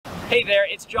Hey there,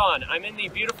 it's John. I'm in the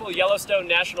beautiful Yellowstone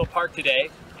National Park today,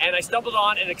 and I stumbled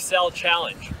on an Excel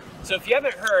challenge. So if you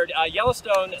haven't heard,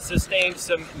 Yellowstone sustained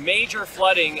some major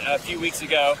flooding a few weeks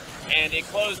ago, and it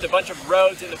closed a bunch of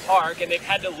roads in the park, and they've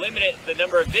had to limit the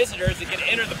number of visitors that can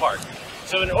enter the park.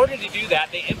 So in order to do that,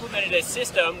 they implemented a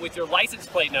system with your license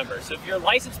plate number. So if your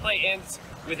license plate ends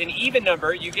with an even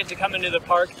number, you get to come into the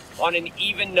park on an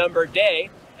even number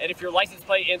day. And if your license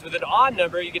plate ends with an odd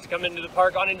number, you get to come into the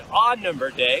park on an odd number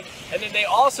day. And then they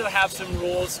also have some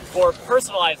rules for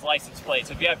personalized license plates.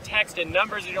 So if you have text and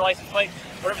numbers in your license plate,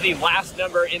 whatever the last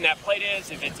number in that plate is,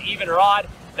 if it's even or odd,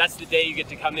 that's the day you get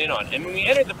to come in on. And when we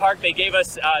entered the park, they gave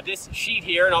us this sheet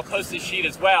here, and I'll post this sheet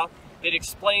as well, that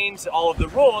explains all of the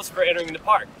rules for entering the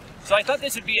park. So I thought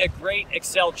this would be a great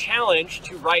Excel challenge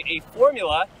to write a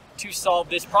formula to solve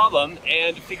this problem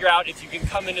and figure out if you can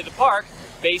come into the park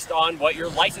based on what your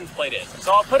license plate is.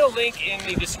 So I'll put a link in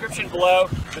the description below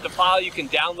with a file you can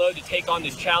download to take on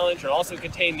this challenge. It'll also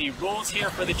contain the rules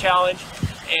here for the challenge,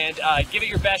 and give it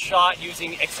your best shot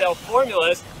using Excel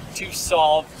formulas to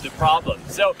solve the problem.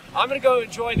 So I'm gonna go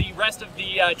enjoy the rest of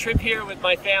the trip here with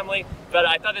my family, but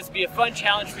I thought this would be a fun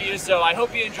challenge for you, so I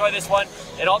hope you enjoy this one,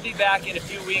 and I'll be back in a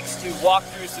few weeks to walk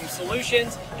through some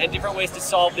solutions and different ways to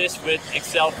solve this with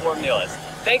Excel formulas.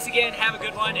 Thanks again, have a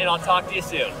good one, and I'll talk to you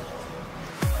soon.